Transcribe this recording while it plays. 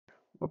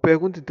Uma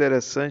pergunta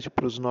interessante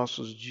para os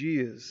nossos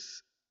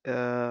dias,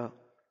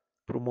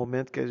 para o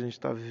momento que a gente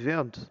está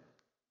vivendo,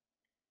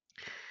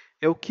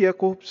 é o que é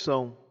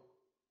corrupção.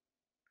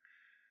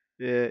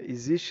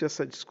 Existe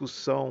essa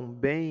discussão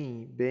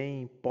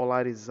bem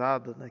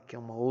polarizada, né, que é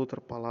uma outra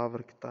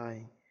palavra que está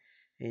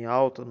em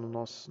alta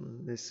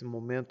nesse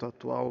momento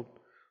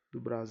atual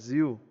do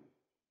Brasil,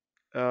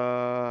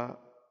 ah,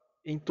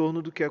 em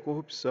torno do que é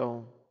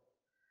corrupção.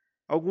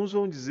 Alguns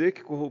vão dizer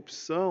que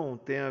corrupção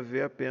tem a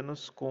ver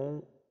apenas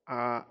com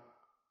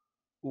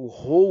o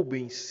roubo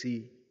em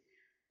si,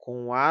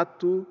 com o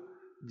ato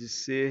de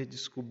ser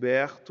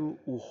descoberto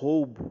o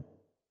roubo,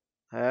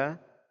 né?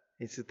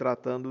 Em se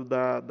tratando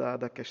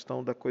da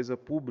questão da coisa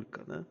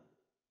pública, né?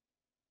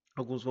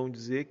 Alguns vão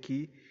dizer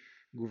que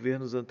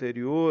governos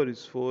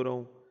anteriores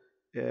foram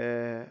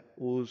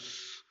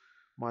os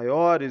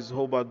maiores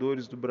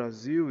roubadores do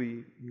Brasil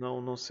e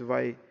não se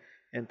vai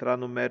entrar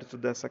no mérito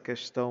dessa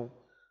questão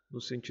no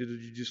sentido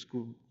de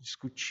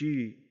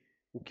discutir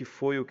o que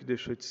foi ou o que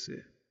deixou de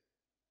ser.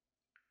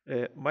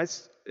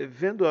 Mas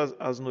vendo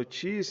as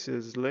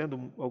notícias,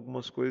 lendo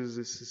algumas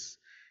coisas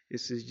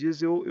esses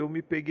dias, eu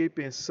me peguei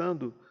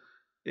pensando,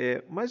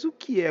 mas o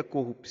que é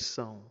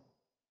corrupção?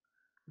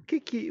 O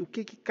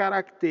que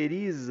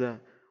caracteriza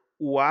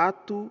o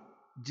ato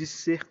de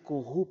ser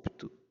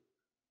corrupto?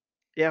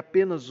 É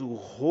apenas o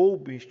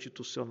roubo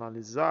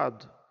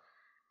institucionalizado?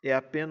 É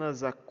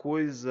apenas a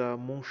coisa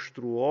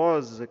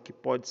monstruosa que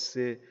pode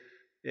ser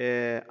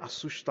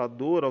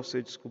assustadora ao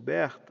ser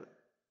descoberta?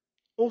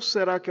 Ou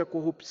será que a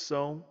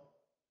corrupção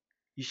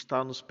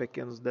está nos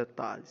pequenos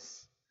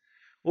detalhes?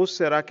 Ou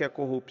será que a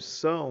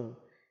corrupção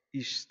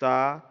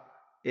está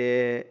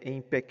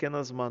em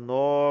pequenas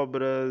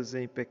manobras,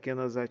 em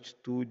pequenas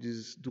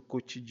atitudes do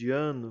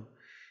cotidiano?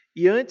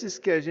 E antes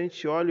que a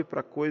gente olhe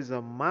para a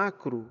coisa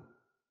macro,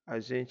 a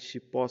gente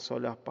possa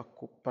olhar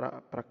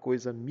para a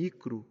coisa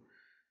micro,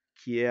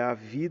 que é a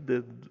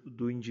vida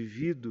do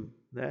indivíduo,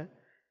 né?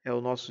 É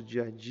o nosso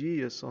dia a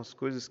dia, são as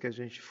coisas que a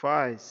gente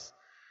faz,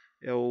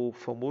 é o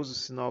famoso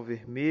sinal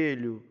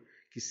vermelho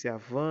que se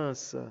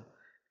avança,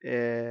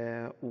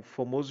 é o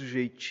famoso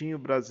jeitinho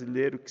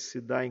brasileiro que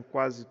se dá em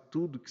quase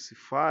tudo que se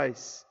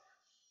faz,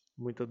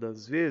 muitas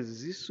das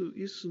vezes.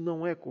 Isso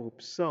não é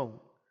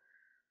corrupção?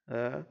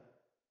 É.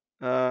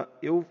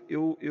 Eu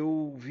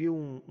vi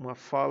uma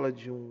fala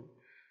de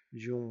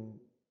um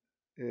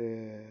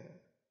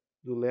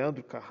do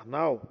Leandro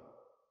Carnal,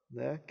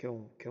 né, que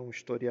é um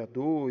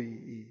historiador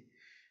e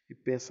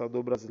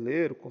pensador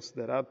brasileiro,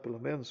 considerado pelo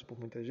menos por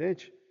muita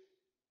gente.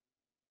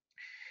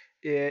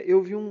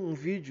 Eu vi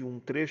um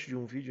trecho de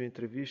um vídeo, uma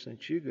entrevista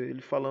antiga,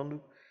 ele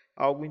falando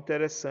algo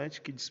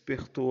interessante que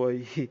despertou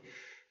aí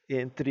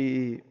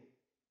entre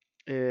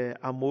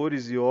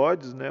amores e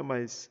ódios, né?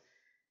 Mas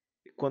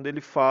quando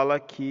ele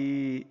fala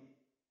que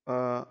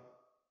ah,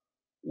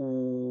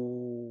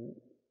 o,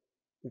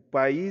 o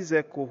país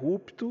é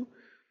corrupto,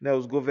 né?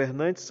 Os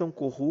governantes são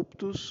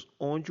corruptos,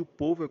 onde o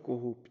povo é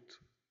corrupto.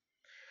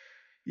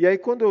 E aí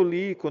quando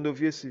eu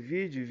vi esse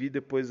vídeo, e vi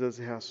depois as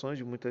reações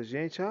de muita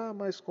gente,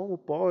 mas como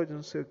pode,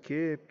 não sei o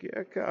quê, porque é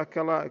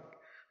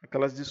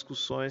aquelas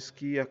discussões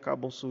que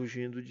acabam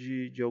surgindo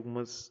de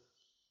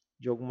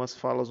algumas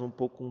falas um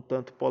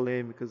tanto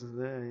polêmicas,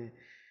 né?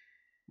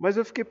 Mas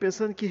eu fiquei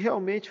pensando que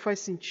realmente faz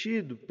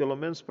sentido, pelo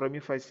menos para mim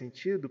faz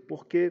sentido,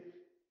 porque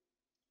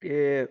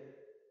é,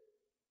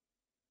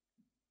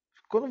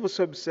 quando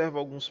você observa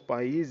alguns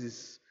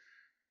países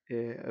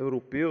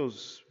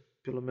europeus,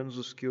 pelo menos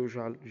os que eu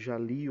já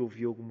li,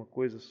 ouvi alguma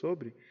coisa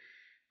sobre,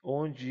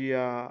 onde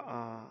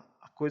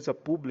a coisa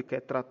pública é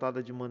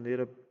tratada de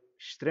maneira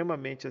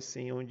extremamente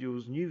assim, onde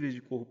os níveis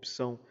de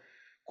corrupção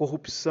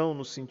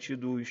no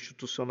sentido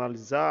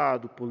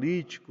institucionalizado,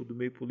 político, do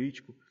meio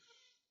político,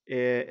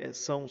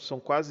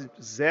 são quase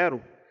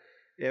zero.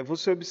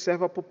 Você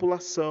observa a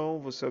população,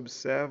 você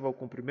observa o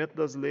cumprimento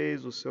das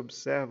leis, você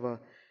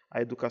observa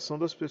a educação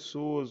das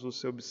pessoas,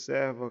 você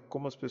observa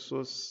como as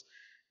pessoas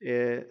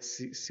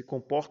se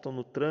comportam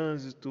no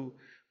trânsito,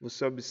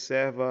 você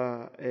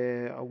observa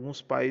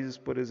alguns países,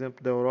 por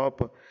exemplo, da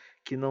Europa,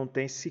 que não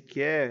tem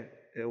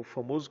sequer o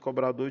famoso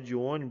cobrador de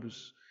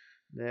ônibus,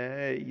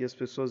 né? E as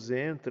pessoas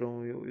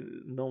entram,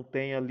 não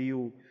tem ali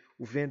o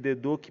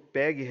vendedor que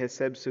pega e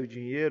recebe seu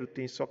dinheiro,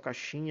 tem só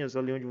caixinhas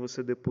ali onde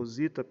você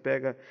deposita,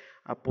 pega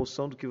a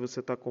porção do que você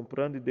está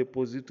comprando e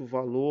deposita o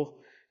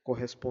valor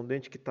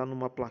correspondente que está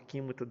numa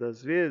plaquinha muitas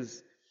das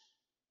vezes.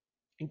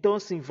 Então,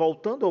 assim,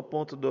 voltando ao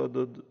ponto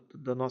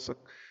da nossa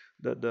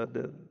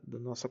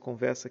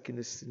conversa aqui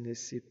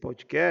nesse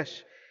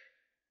podcast,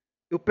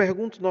 eu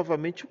pergunto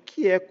novamente o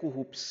que é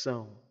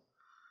corrupção?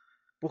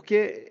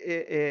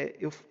 Porque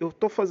eu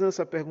estou fazendo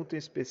essa pergunta em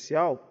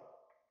especial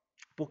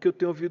porque eu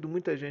tenho ouvido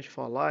muita gente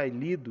falar e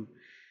lido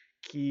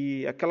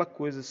que aquela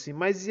coisa assim,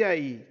 mas e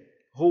aí?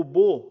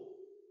 Roubou?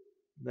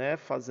 Né?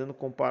 Fazendo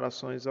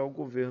comparações ao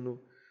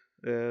governo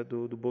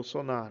do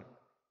Bolsonaro.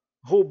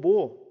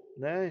 Roubou?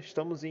 Né?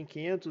 Estamos em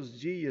 500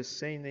 dias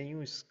sem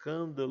nenhum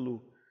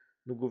escândalo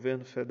no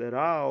governo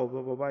federal,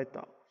 blá, blá, blá e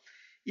tal.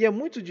 E é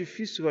muito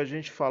difícil a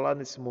gente falar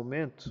nesse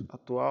momento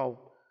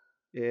atual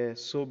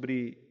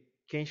sobre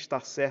quem está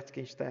certo e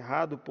quem está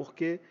errado,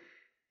 porque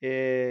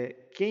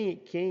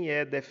quem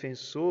é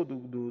defensor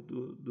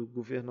do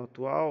governo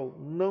atual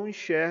não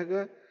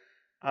enxerga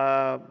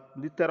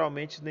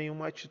literalmente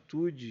nenhuma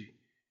atitude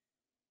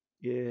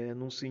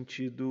num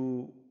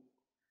sentido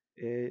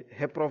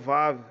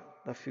reprovável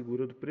da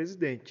figura do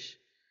presidente.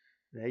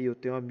 Né? E eu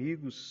tenho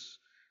amigos,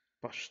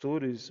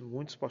 pastores,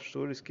 muitos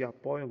pastores que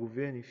apoiam o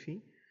governo,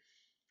 enfim.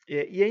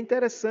 E é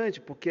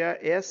interessante, porque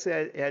essa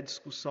é a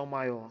discussão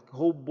maior.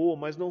 Roubou,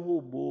 mas não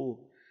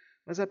roubou.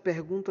 Mas a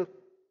pergunta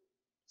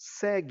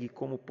segue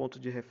como ponto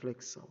de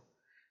reflexão.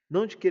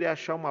 Não de querer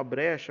achar uma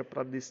brecha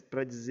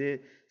para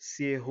dizer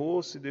se errou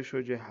ou se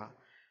deixou de errar,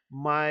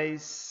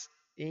 mas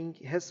em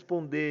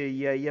responder,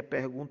 e aí a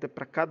pergunta é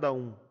para cada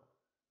um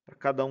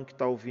que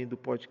está ouvindo o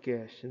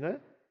podcast,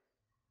 né?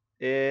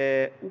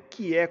 O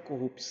que é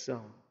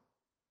corrupção?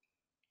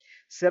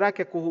 Será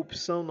que a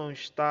corrupção não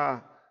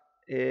está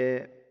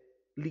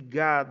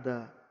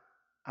ligada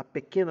a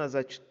pequenas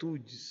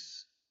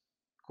atitudes,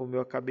 como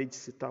eu acabei de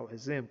citar o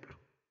exemplo?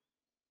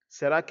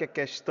 Será que a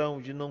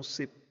questão de não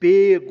ser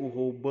pego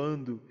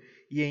roubando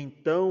e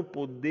então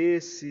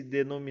poder se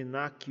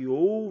denominar que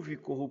houve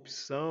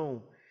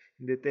corrupção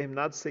em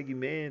determinado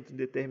segmento, em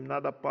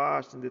determinada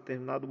pasta, em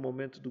determinado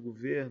momento do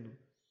governo,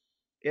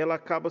 ela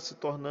acaba se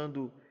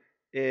tornando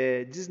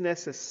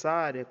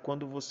desnecessária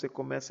quando você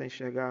começa a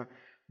enxergar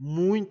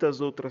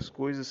muitas outras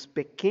coisas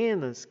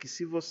pequenas que,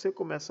 se você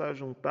começar a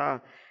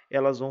juntar,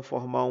 elas vão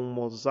formar um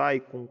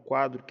mosaico, um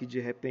quadro que de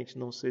repente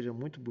não seja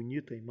muito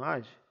bonita a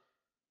imagem?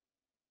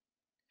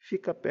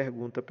 Fica a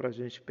pergunta para a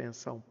gente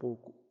pensar um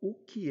pouco: o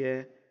que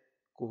é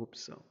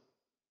corrupção?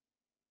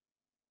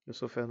 Eu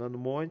sou Fernando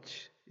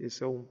Monte,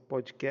 esse é um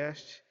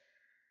podcast.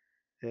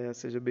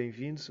 Seja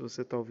bem-vindo se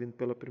você está ouvindo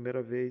pela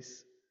primeira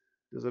vez.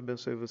 Deus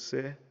abençoe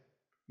você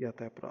e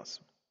até a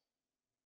próxima.